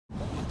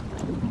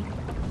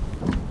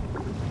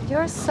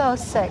You're so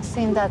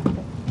sexy in that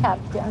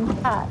captain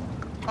hat.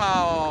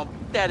 Oh,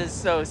 that is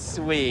so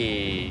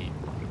sweet.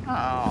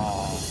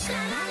 Oh.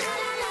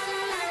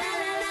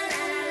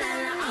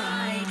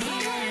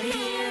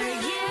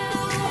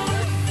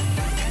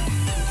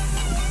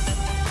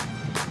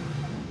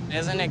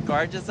 Isn't it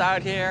gorgeous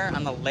out here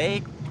on the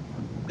lake?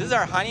 This is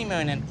our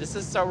honeymoon, and this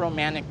is so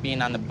romantic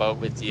being on the boat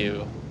with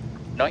you.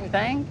 Don't you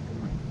think?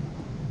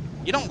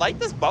 You don't like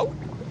this boat?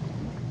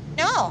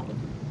 No.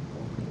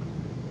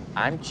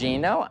 I'm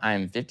Gino.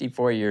 I'm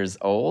 54 years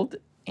old,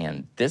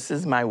 and this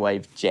is my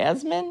wife,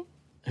 Jasmine,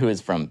 who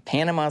is from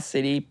Panama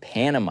City,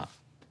 Panama.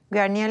 We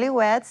are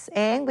newlyweds,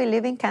 and we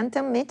live in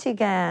Canton,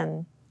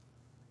 Michigan.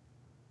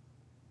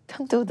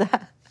 Don't do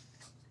that.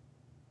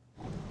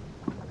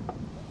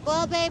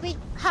 Well, baby,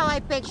 how I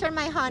pictured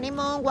my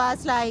honeymoon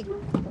was like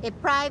a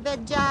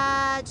private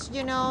jet,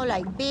 you know,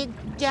 like big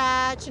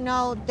jet, you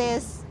know,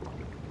 this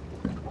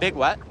Big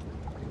what?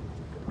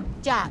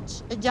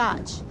 jet, a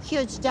jet,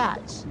 huge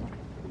jet.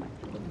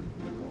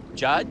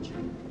 Judge?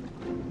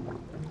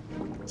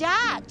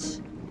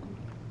 Jet.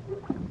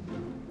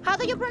 How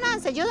do you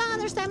pronounce it? You don't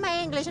understand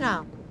my English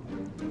now.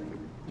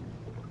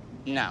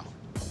 No.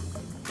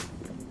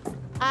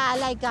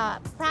 Like a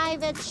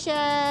private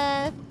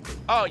chef.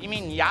 Oh, you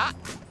mean yacht?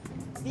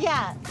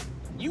 Yeah,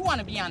 You want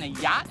to be on a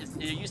yacht?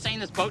 Are you saying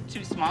this boat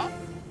too small?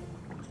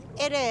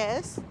 it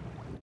is.